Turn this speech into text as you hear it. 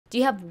Do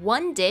you have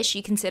one dish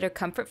you consider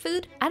comfort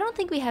food? I don't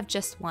think we have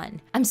just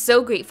one. I'm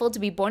so grateful to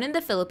be born in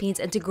the Philippines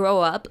and to grow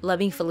up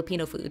loving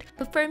Filipino food.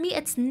 But for me,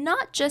 it's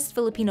not just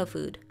Filipino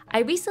food. I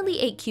recently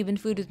ate Cuban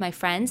food with my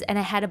friends and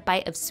I had a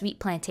bite of sweet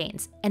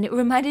plantains, and it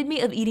reminded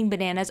me of eating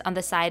bananas on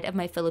the side of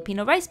my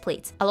Filipino rice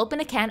plates. I'll open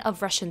a can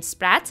of Russian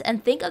sprats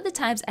and think of the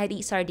times I'd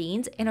eat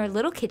sardines in our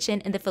little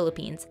kitchen in the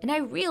Philippines, and I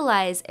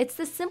realize it's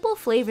the simple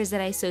flavors that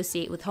I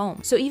associate with home.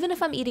 So even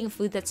if I'm eating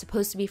food that's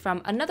supposed to be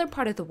from another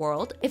part of the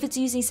world, if it's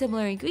using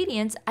similar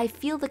ingredients, I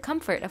feel the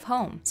comfort of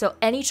home. So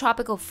any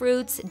tropical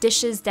fruits,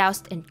 dishes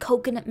doused in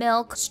coconut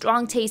milk,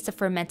 strong taste of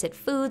fermented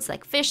foods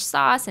like fish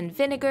sauce and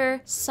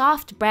vinegar,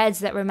 soft breads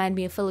that remind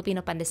me of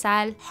Filipino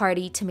pandesal,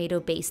 hearty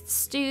tomato-based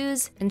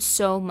stews, and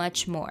so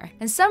much more.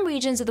 And some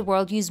regions of the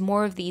world use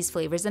more of these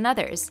flavors than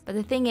others. But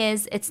the thing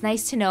is, it's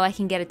nice to know I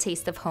can get a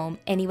taste of home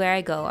anywhere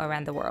I go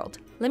around the world.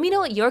 Let me know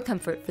what your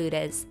comfort food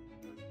is.